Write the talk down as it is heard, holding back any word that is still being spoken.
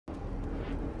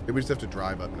Maybe we just have to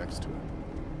drive up next to it.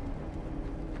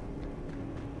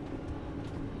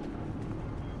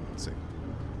 Let's see.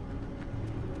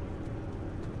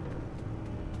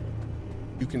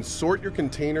 You can sort your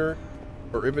container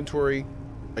or inventory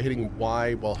by hitting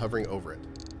Y while hovering over it.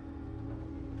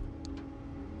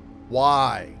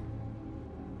 Y.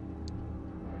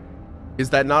 Is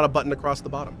that not a button across the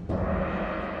bottom?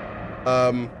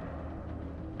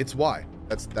 It's Y.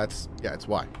 Yeah, it's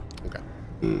Y. Okay.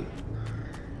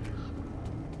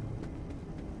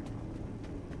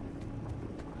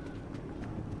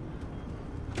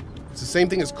 It's the same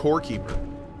thing as CohhKeeper.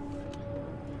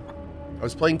 I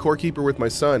was playing CohhKeeper with my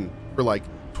son for like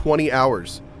 20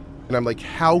 hours. And I'm like,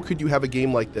 how could you have a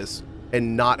game like this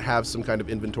and not have some kind of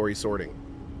inventory sorting?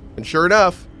 And sure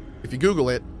enough, if you Google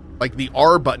it, like the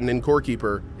R button in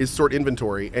CohhKeeper is sort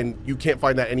inventory, and you can't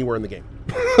find that anywhere in the game.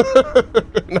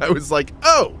 And I was like,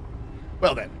 oh,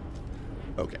 well then.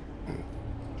 Okay.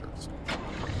 Jerks.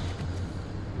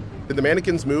 Did the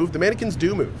mannequins move? The mannequins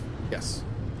do move. Yes.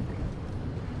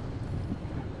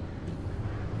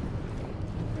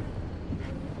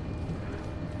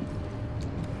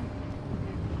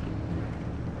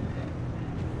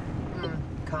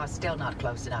 Car's still not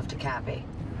close enough to Cappy.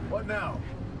 What now?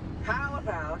 How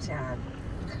about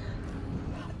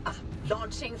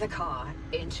launching the car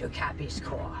into Cappy's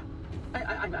core?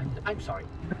 I'm sorry.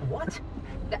 What?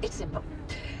 It's simple.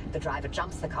 The driver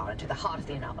jumps the car into the heart of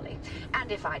the anomaly, and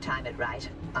if I time it right,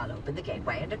 I'll open the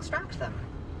gateway and extract them.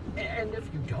 And if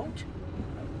you don't?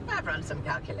 I've run some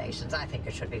calculations. I think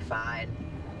it should be fine.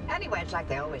 Anyway, it's like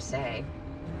they always say,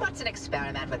 what's an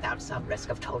experiment without some risk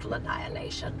of total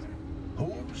annihilation?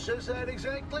 Who says that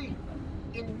exactly?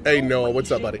 Hey, Noah,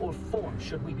 what's up, buddy? Or form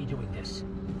should we be doing this?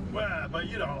 Well, but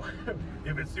you know,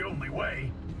 if it's the only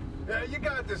way, you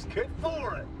got this kid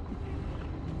for it.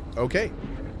 Okay.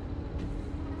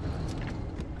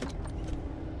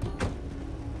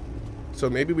 So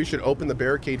maybe we should open the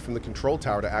barricade from the control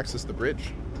tower to access the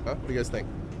bridge. Huh? What do you guys think?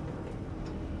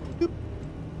 Boop.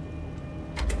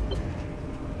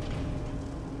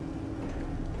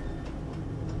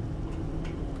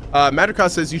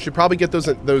 Mattercross says you should probably get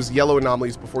those yellow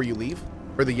anomalies before you leave,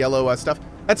 or the yellow stuff.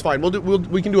 That's fine.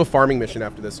 We can do a farming mission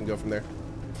after this and go from there.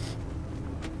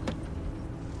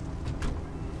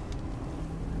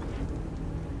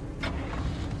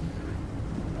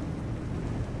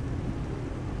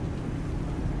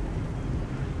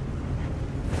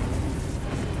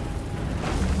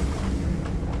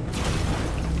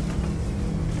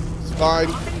 It's fine.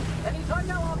 Anytime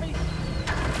now, Oppie.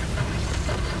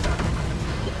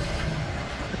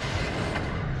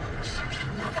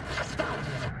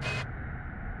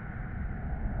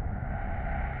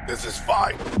 This is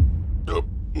fine. Nope.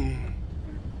 Damn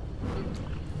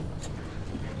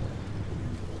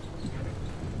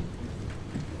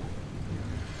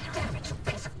it, you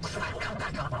piece of crap. Come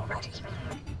back on already.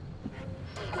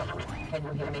 Can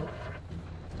you hear me?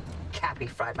 Cappy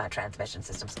fried my transmission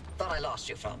systems. Thought I lost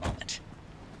you for a moment.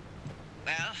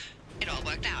 Well, it all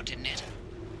worked out, didn't it?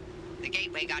 The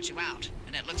gateway got you out,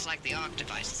 and it looks like the ARC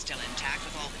device is still intact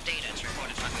with all the data it's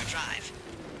recorded from your drive.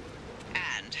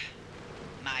 And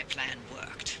my plan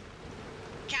worked.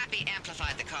 Cappy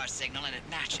amplified the car's signal, and it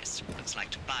matches. Looks like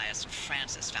Tobias and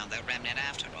Francis found their remnant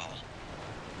after all.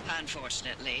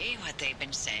 Unfortunately, what they've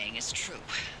been saying is true.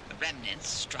 The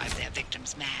remnants drive their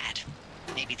victims mad.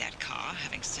 Maybe that car,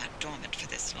 having sat dormant for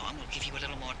this long, will give you a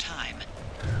little more time.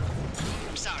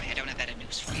 I'm sorry I don't have better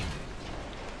news for you.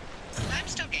 I'm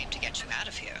still game to get you out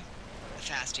of here. The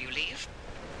faster you leave,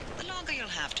 the longer you'll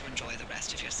have to enjoy the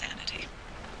rest of your sanity.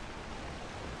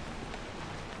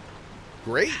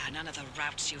 Great. None of the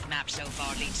routes you've mapped so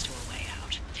far leads to a way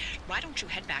out. Why don't you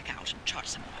head back out and chart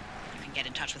some more? You can get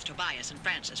in touch with Tobias and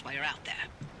Francis while you're out there.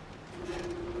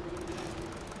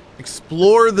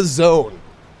 Explore the zone.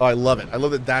 Oh, I love it. I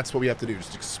love that that's what we have to do.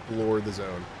 Just explore the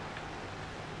zone.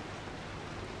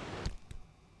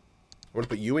 I'm going to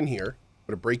put you in here. I'm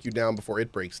going to break you down before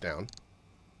it breaks down.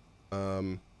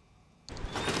 Nice.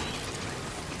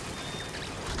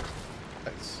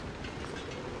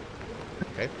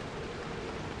 Okay.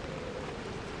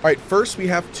 All right, first we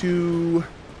have to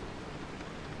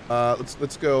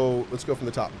let's go from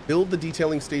the top. Build the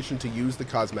detailing station to use the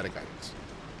cosmetic items.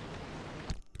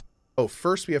 Oh,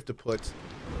 first we have to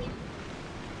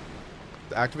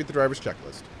activate the driver's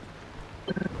checklist.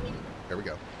 There we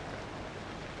go.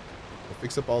 We'll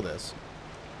fix up all this.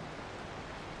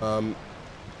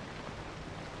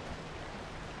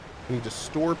 We need to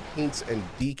store paints and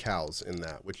decals in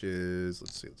that, which is,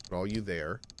 let's see, let's put all you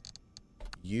there.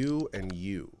 You and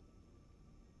you.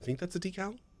 I think that's a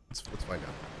decal? Let's find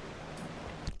out.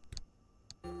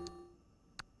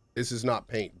 This is not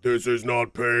paint. This is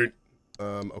not paint.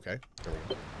 Okay. There we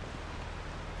go.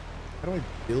 How do I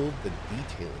build the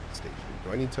detailing station?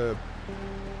 Do I need to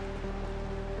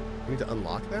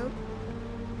unlock that?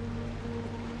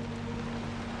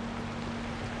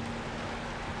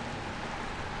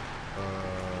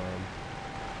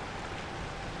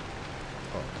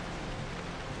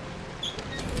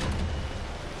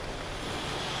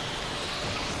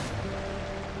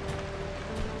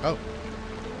 Oh.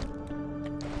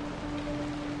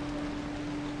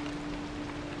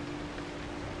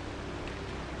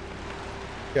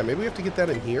 Yeah, maybe we have to get that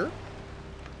in here.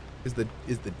 Is the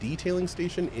detailing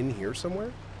station in here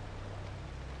somewhere?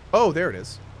 Oh, there it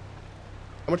is.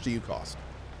 How much do you cost?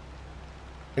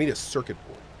 I need a circuit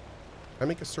board. Can I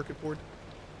make a circuit board?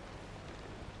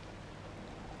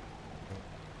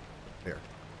 There.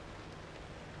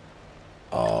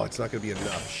 Oh, it's not going to be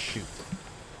enough. Shoot.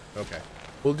 Okay.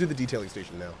 We'll do the detailing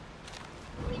station now.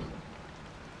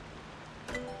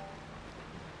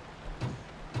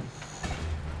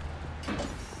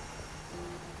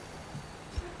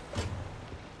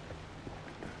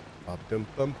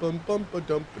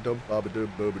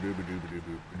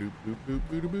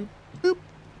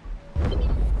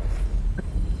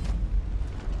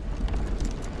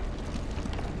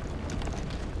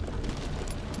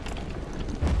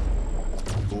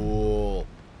 Cool.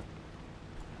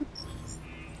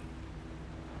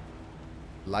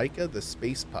 Laika the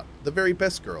space pup, the very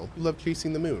best girl who loved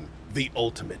chasing the moon. The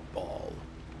ultimate ball.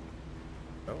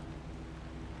 Oh.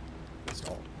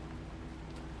 Install.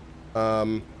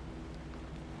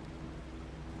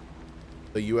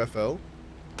 The UFO.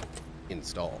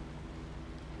 Install.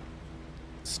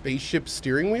 Spaceship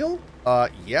steering wheel?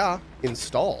 Yeah.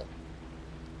 Install.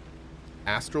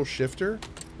 Astral shifter?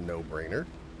 No brainer.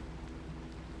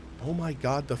 Oh my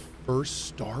god, the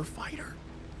first starfighter?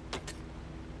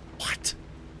 What?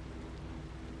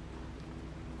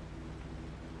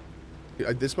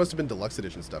 This must have been deluxe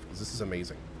edition stuff, because this is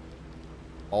amazing.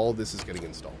 All of this is getting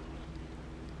installed.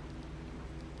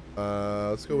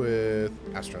 Let's go with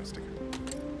astronaut sticker.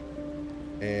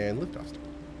 And liftoff sticker.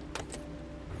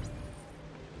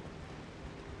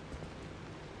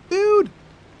 Dude!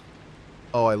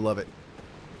 Oh, I love it.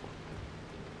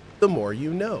 The more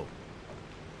you know.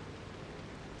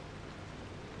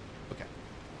 Okay.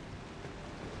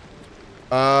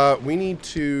 We need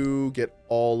to get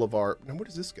all of our... Now, where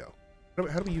does this go?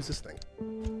 How do we use this thing?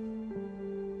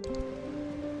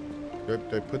 Do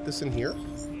I put this in here?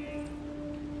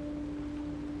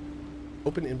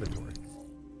 Open inventory.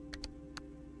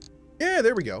 Yeah,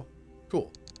 there we go.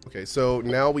 Cool. Okay, so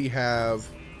now we have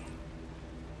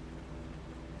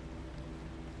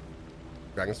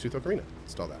Dragon's Tooth Ocarina.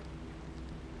 Install that.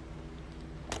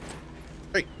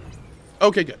 Great.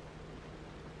 Okay, good.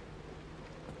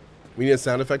 We need a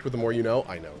sound effect with the more you know.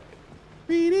 I know.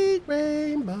 Reading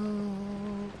rainbow.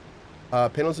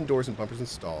 Panels and doors and bumpers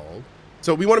installed.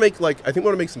 So we want to make, like, I think we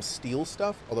want to make some steel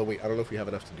stuff. Although, wait, I don't know if we have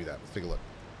enough to do that. Let's take a look.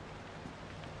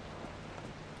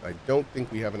 I don't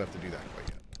think we have enough to do that quite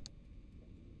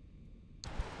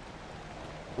yet.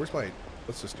 Where's my...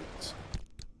 Let's just do this.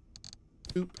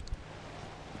 Boop.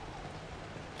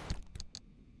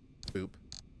 Boop.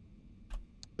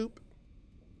 Boop.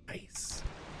 Nice.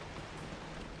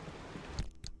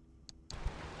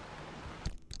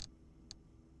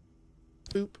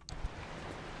 Boop.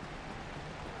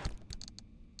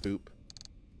 Boop.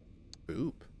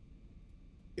 Boop.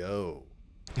 Yo.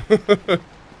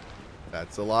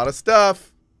 That's a lot of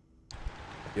stuff.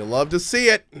 You'll love to see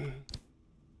it.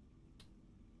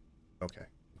 Okay.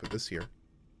 Put this here.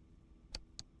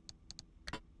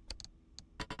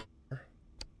 We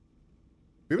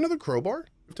have another crowbar?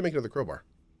 We have to make another crowbar.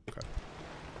 Okay.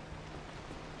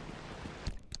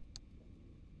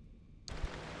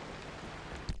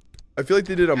 I feel like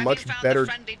they did a much better... Have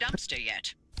you found the friendly dumpster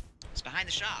yet? It's behind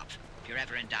the shop. If you're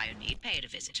ever in dire need, pay it a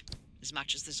visit. As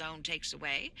much as the zone takes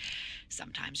away,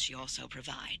 sometimes she also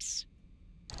provides.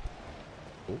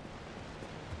 Cool.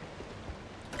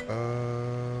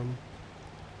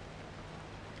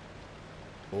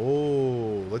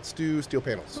 Oh, let's do steel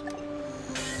panels.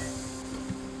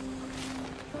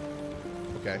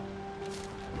 Okay.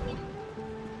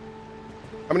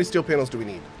 How many steel panels do we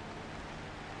need?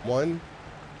 1,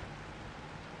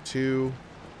 2,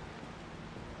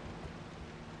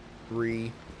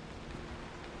 3,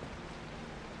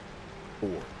 4.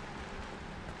 Is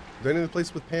there any other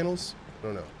place with panels? I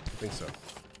don't know. I think so.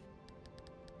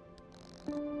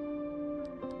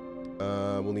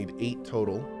 We'll need 8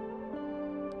 total.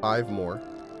 5 more.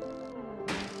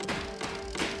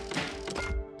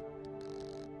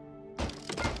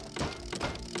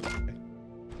 Okay.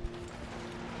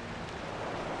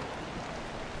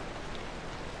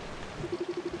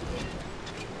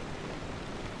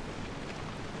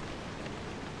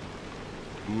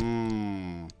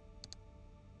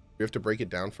 We have to break it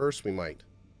down first? We might.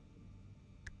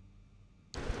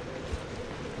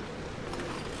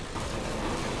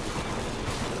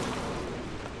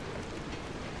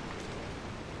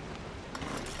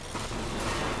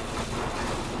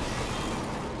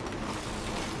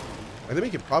 I think we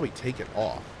could probably take it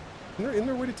off. Isn't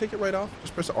there a way to take it right off?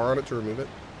 Just press R on it to remove it.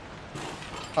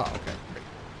 Oh, okay. Great.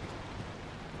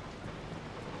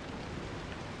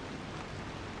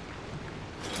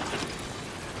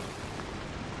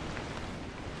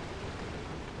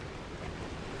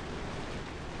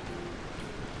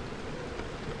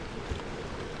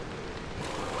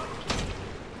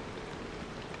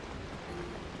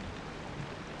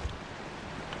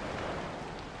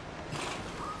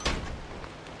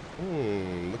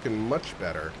 Looking much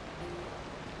better.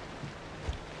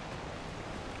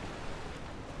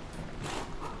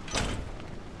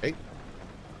 Okay.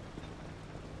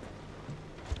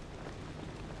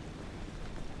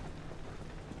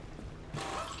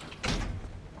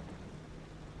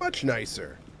 Much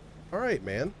nicer. All right,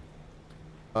 man.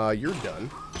 You're done.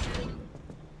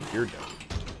 You're done.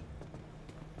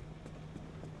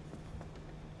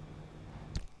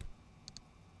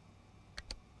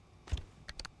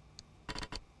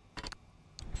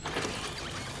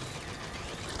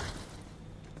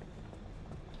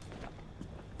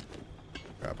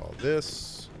 Grab all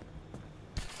this.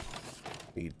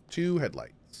 Need 2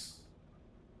 headlights.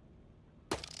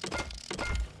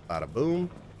 Bada boom.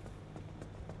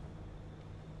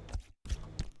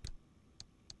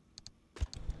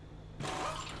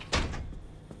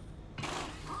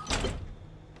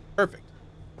 Perfect.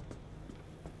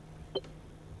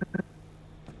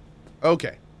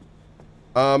 Okay.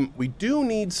 We do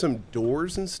need some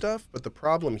doors and stuff, but the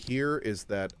problem here is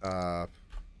that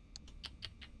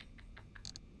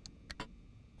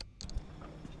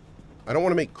I don't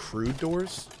want to make crude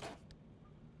doors.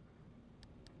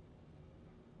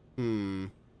 We'll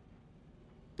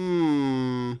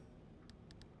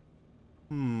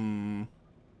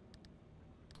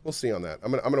see on that.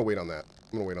 I'm gonna wait on that.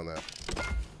 I'm gonna wait on that.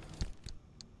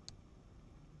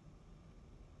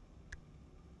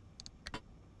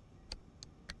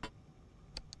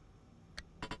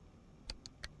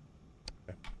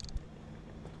 Okay.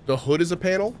 The hood is a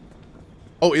panel?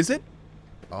 Oh, is it?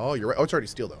 Oh, you're right. Oh, it's already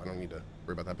steel, though. I don't need to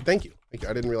worry about that. But thank you. Thank you.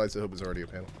 I didn't realize the hood was already a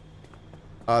panel.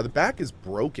 The back is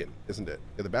broken, isn't it?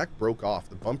 Yeah, the back broke off.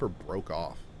 The bumper broke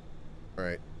off. All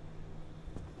right.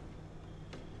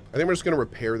 I think we're just going to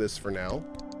repair this for now.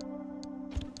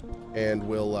 And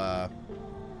we'll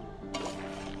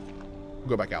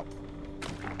go back out.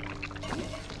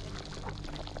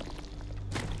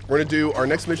 We're going to do... Our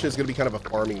next mission is going to be kind of a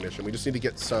farming mission. We just need to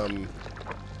get some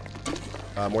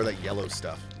more of that yellow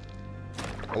stuff.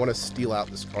 I want to steal out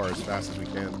this car as fast as we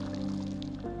can.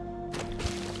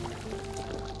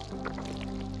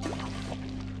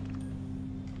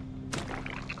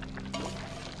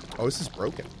 Oh, this is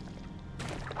broken.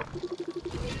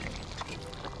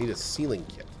 Need a sealing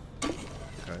kit.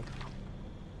 Okay.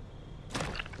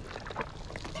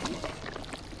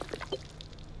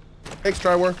 Thanks,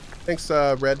 Triwar. Thanks,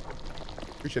 Red.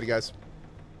 Appreciate it, guys. Do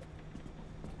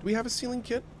we have a sealing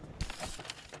kit?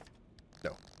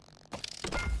 No.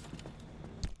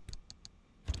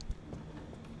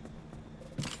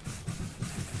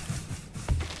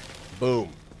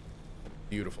 Boom.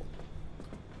 Beautiful.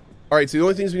 All right, so the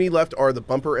only things we need left are the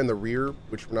bumper and the rear,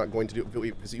 which we're not going to do.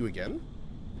 Wait, is it you again?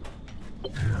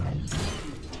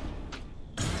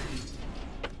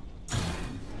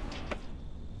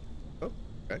 Oh,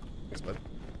 okay. Thanks, bud.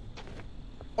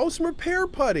 Oh, some repair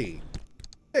putty.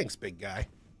 Thanks, big guy.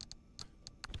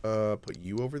 Put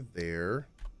you over there.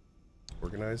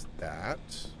 Organize that.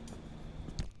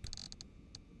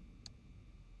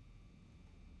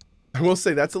 I will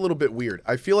say that's a little bit weird.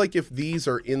 I feel like if these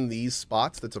are in these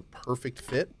spots, that's a perfect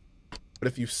fit. But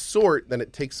if you sort, then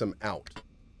it takes them out.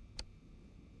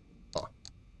 Huh.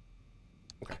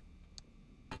 Okay.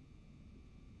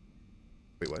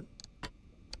 Wait, what?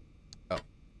 Oh.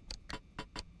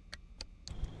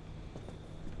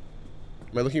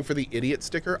 Am I looking for the idiot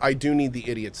sticker? I do need the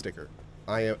idiot sticker.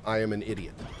 I am an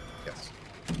idiot. Yes.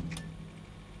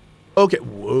 Okay.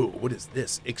 Whoa. What is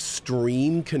this?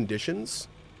 Extreme conditions?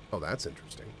 Oh, that's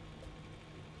interesting.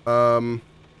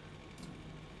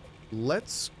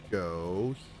 Let's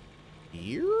go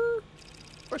here?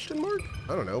 Question mark?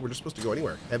 I don't know. We're just supposed to go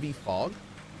anywhere. Heavy fog?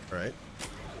 All right.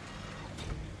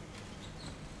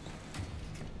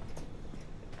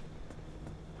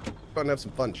 Go out and have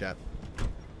some fun, chat.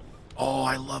 Oh,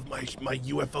 I love my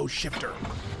UFO shifter.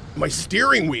 My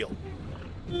steering wheel.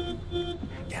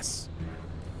 Yes.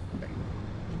 Okay.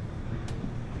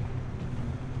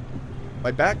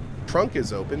 My back trunk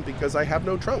is open because I have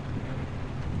no trunk.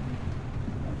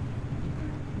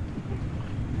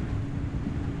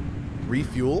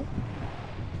 Refuel?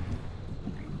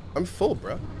 I'm full,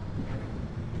 bro.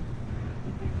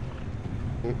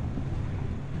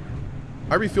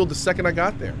 I refueled the second I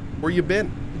got there. Where you been?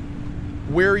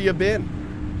 Where you been?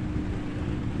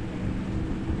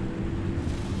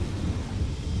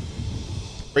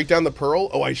 Break down the pearl?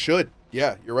 Oh, I should.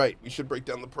 Yeah, you're right. We should break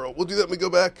down the pearl. We'll do that when we go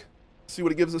back. See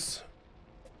what it gives us.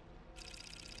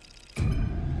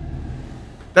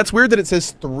 That's weird that it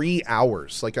says 3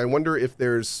 hours. Like, I wonder if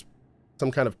there's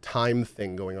some kind of time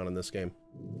thing going on in this game.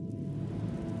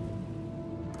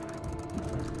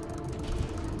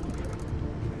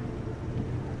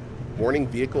 Warning,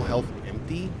 vehicle health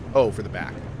empty? Oh, for the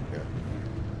back. Yeah.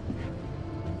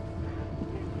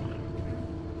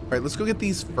 All right, let's go get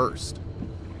these first.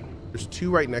 There's 2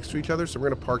 right next to each other, so we're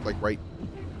going to park, like, right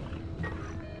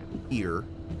here.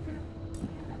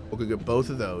 We'll go get both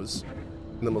of those,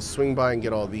 and then we'll swing by and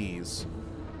get all these,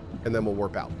 and then we'll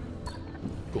warp out.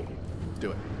 Cool. Let's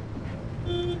do it.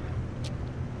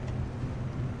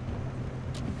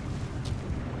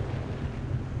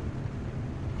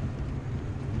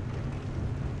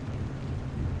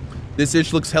 This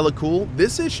ish looks hella cool.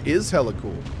 This ish is hella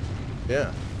cool.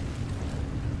 Yeah.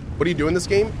 What do you do in this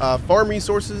game? Farm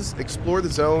resources, explore the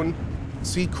zone,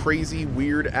 see crazy,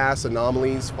 weird-ass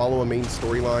anomalies, follow a main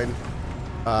storyline,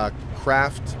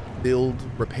 craft, build,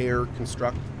 repair,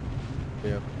 construct.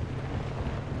 Yeah.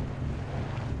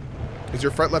 Is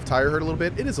your front left tire hurt a little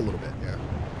bit? It is a little bit, yeah.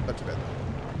 Not too bad, though.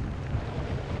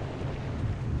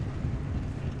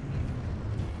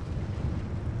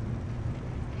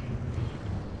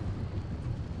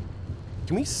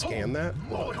 Can we scan that?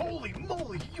 Holy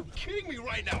moly, you kidding me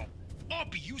right now?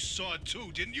 Oppie, you saw it too,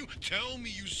 didn't you? Tell me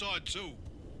you saw it too.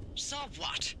 Saw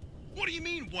what? What do you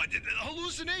mean, what?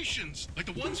 Hallucinations, like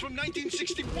the ones from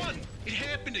 1961. It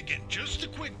happened again, just a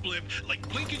quick blip, like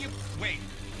blinking your... Wait,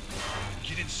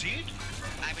 you didn't see it?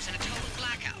 I was in a total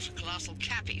blackout. Colossal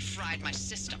Cappy fried my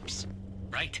systems.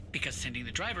 Right, because sending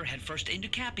the driver headfirst into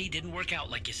Cappy didn't work out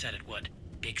like you said it would.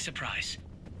 Big surprise.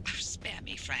 Oh, spare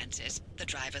me, Francis. The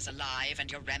driver's alive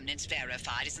and your remnants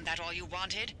verified. Isn't that all you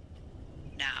wanted?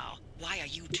 Now, why are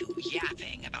you two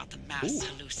yapping about the mass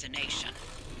hallucination?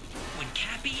 When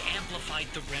Cappy amplified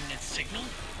the remnant signal,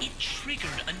 it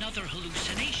triggered another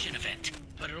hallucination event.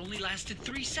 But it only lasted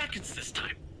 3 seconds this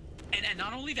time. And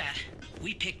not only that,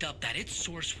 we picked up that its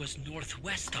source was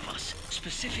northwest of us.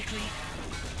 Specifically...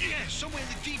 Yeah, somewhere in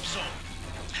the deep zone.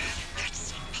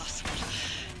 That's impossible.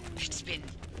 It's been...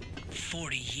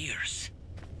 40 years.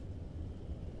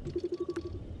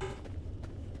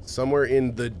 Somewhere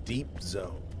in the deep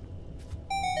zone.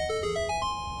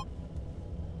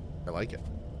 I like it.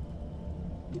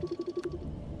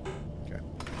 Okay.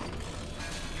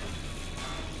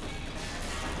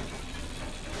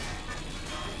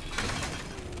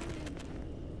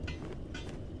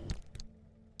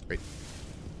 Great.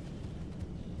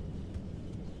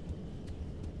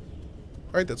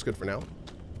 All right, that's good for now.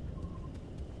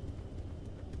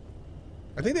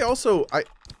 I think they also,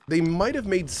 they might have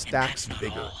made stacks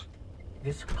bigger.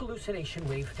 This hallucination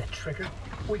wave that triggered,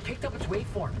 we picked up its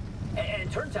waveform, and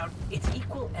it turns out it's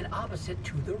equal and opposite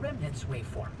to the remnant's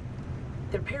waveform.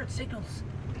 They're paired signals.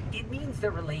 It means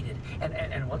they're related.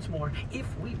 And once more, if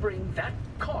we bring that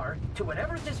car to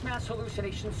whatever this mass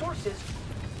hallucination source is,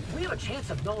 we have a chance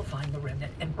of nullifying the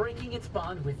remnant and breaking its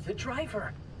bond with the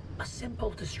driver. A simple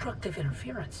destructive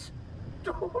interference.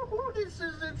 This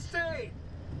is insane.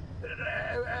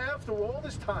 After all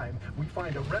this time, we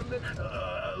find a remnant,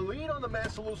 a lead on the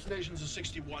mass hallucinations of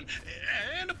 61,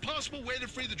 and a possible way to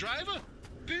free the driver?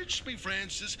 Bitch me,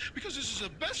 Francis, because this is the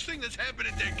best thing that's happened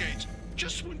in decades.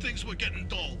 Just when things were getting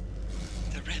dull.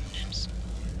 The remnants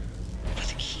were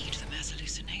the key to the mass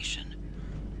hallucination.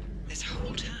 This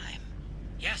whole time.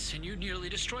 Yes, and you nearly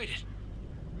destroyed it.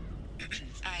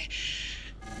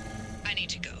 I need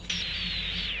to go.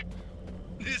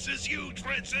 This is huge,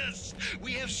 Francis.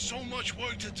 We have so much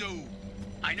work to do.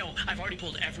 I know. I've already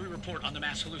pulled every report on the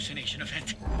mass hallucination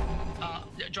event.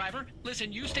 Driver,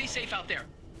 listen, you stay safe out there.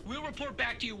 We'll report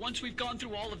back to you once we've gone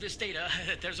through all of this data.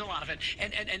 There's a lot of it.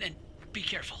 And be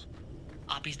careful.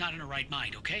 Oppie's not in her right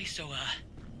mind, okay? So,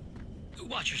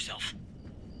 watch yourself.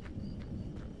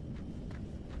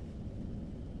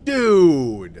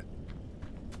 Dude.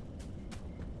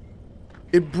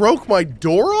 It broke my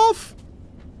door off?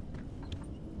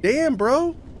 Damn,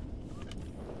 bro.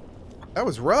 That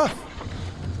was rough.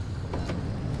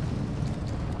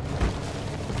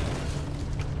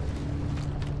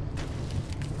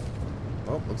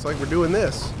 Well, looks like we're doing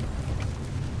this.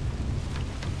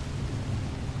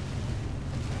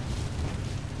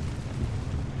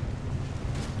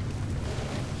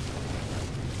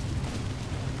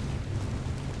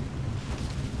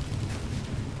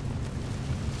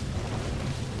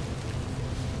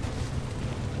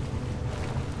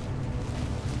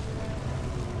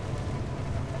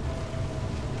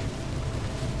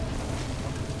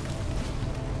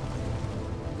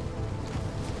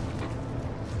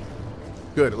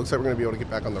 Good. It looks like we're going to be able to get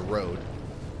back on the road.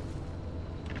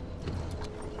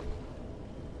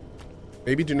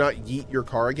 Maybe do not yeet your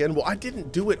car again. Well, I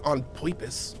didn't do it on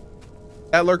purpose.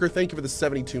 That Lurker, thank you for the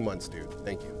 72 months, dude.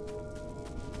 Thank you.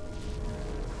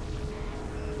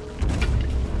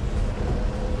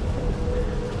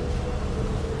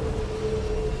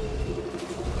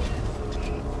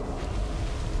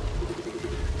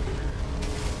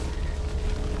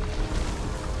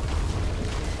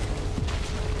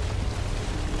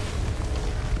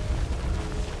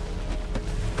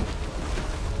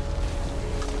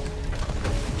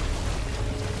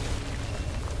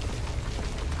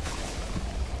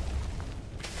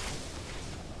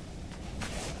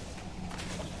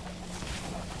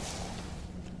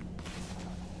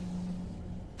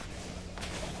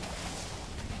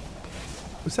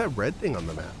 What's that red thing on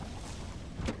the map?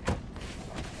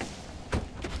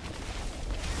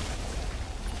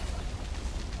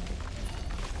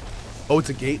 Oh, it's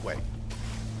a gateway.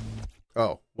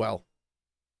 Oh, well.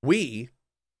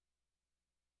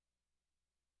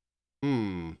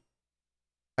 I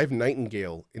have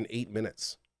Nightingale in 8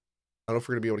 minutes. I don't know if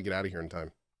we're going to be able to get out of here in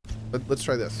time. Let's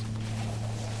try this.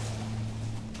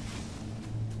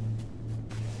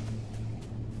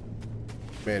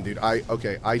 Man, dude,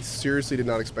 I seriously did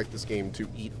not expect this game to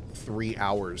eat 3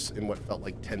 hours in what felt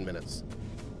like 10 minutes.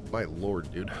 My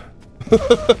lord, dude.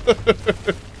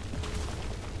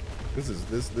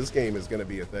 This game is gonna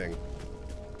be a thing.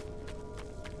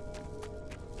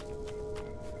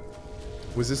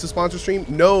 Was this a sponsor stream?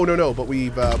 No, but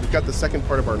we've got the second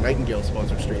part of our Nightingale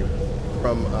sponsor stream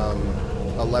from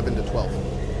 11 to 12.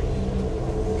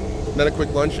 And then a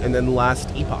quick lunch, and then last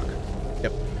epoch.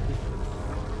 Yep.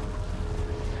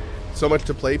 So much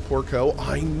to play, poor Cohh.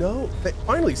 I know.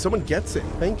 Finally, someone gets it.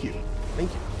 Thank you.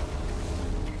 Thank you.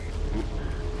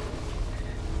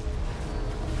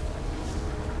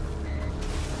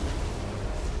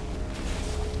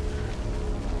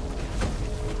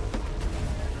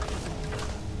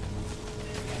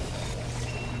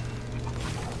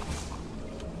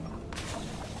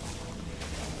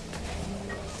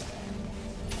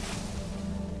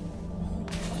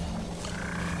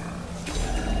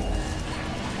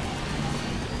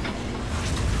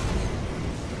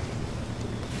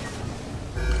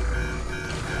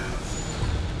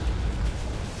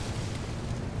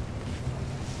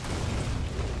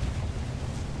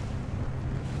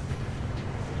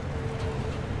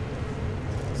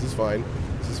 Fine.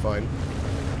 This is fine.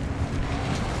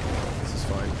 This is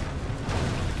fine.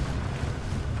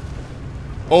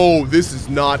 Oh, this is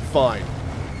not fine.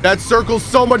 That circle's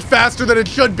so much faster than it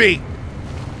should be.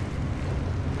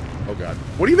 Oh god.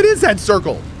 What even is that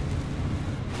circle?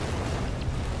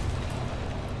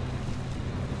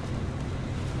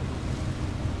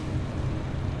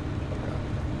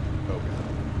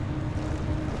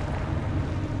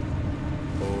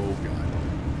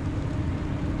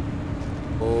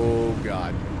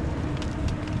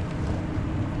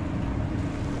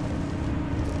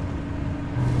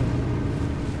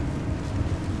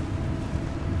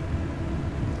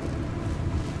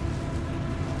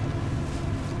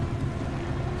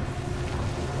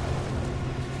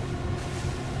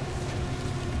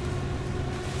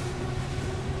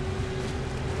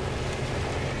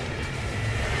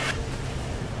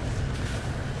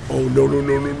 Oh, no,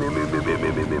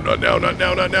 not now, not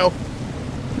now, not now.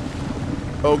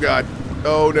 Oh, God.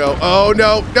 Oh, no. Oh,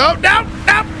 no. No, no,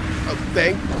 no. Oh,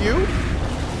 thank you.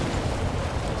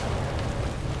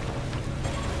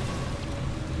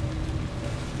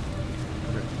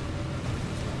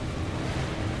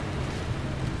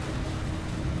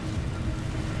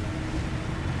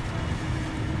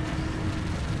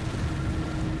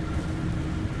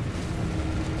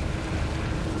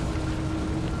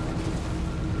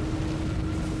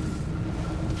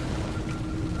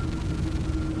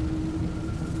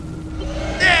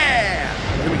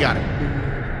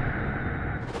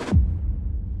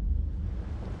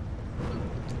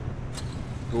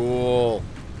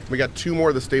 We got 2 more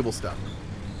of the stable stuff,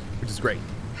 which is great.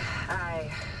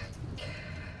 I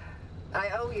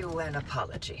owe you an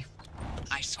apology.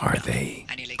 I swear. Are they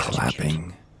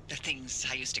clapping? The things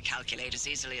I used to calculate as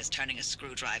easily as turning a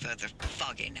screwdriver, they're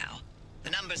foggy now.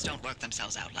 The numbers don't work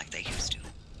themselves out like they used to.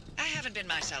 I haven't been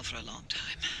myself for a long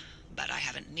time, but I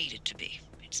haven't needed to be.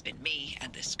 It's been me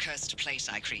and this cursed place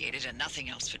I created and nothing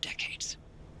else for decades.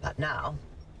 But now,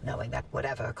 knowing that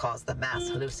whatever caused the mass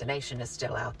hallucination is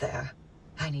still out there,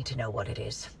 I need to know what it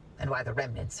is, and why the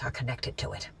remnants are connected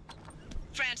to it.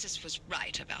 Francis was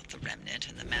right about the remnant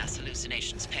and the mass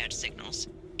hallucinations paired signals.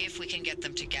 If we can get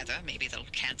them together, maybe they'll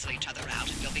cancel each other out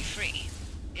and you'll be free.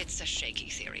 It's a shaky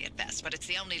theory at best, but it's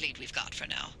the only lead we've got for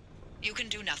now. You can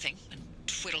do nothing and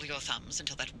twiddle your thumbs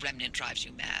until that remnant drives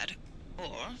you mad.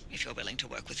 Or, if you're willing to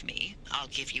work with me, I'll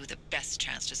give you the best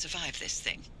chance to survive this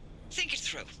thing. Think it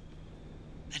through.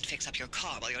 And fix up your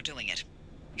car while you're doing it.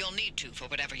 You'll need to for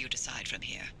whatever you decide from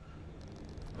here.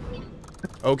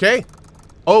 Okay.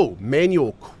 Oh,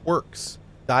 manual quirks.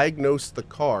 Diagnose the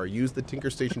car. Use the Tinker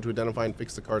Station to identify and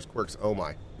fix the car's quirks. Oh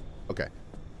my. Okay.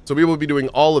 So we will be doing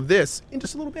all of this in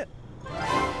just a little bit.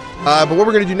 But what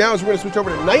we're going to do now is we're going to switch over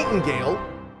to Nightingale.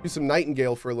 Do some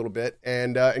Nightingale for a little bit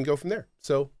and go from there.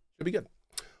 So it'll be good.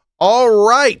 All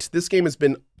right. This game has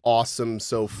been awesome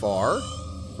so far.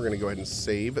 We're going to go ahead and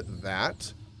save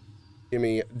that. Give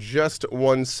me just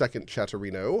 1 second,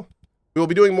 Chatterino. We will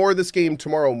be doing more of this game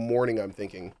tomorrow morning, I'm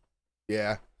thinking.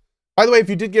 Yeah. By the way, if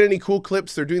you did get any cool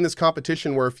clips, they're doing this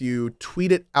competition where if you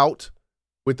tweet it out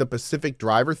with the Pacific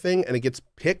Driver thing and it gets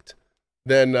picked,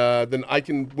 then I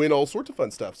can win all sorts of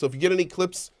fun stuff. So if you get any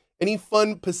clips, any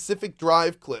fun Pacific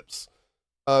Drive clips,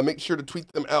 make sure to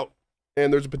tweet them out.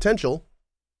 And there's a potential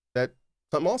that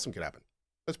something awesome could happen.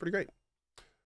 That's pretty great.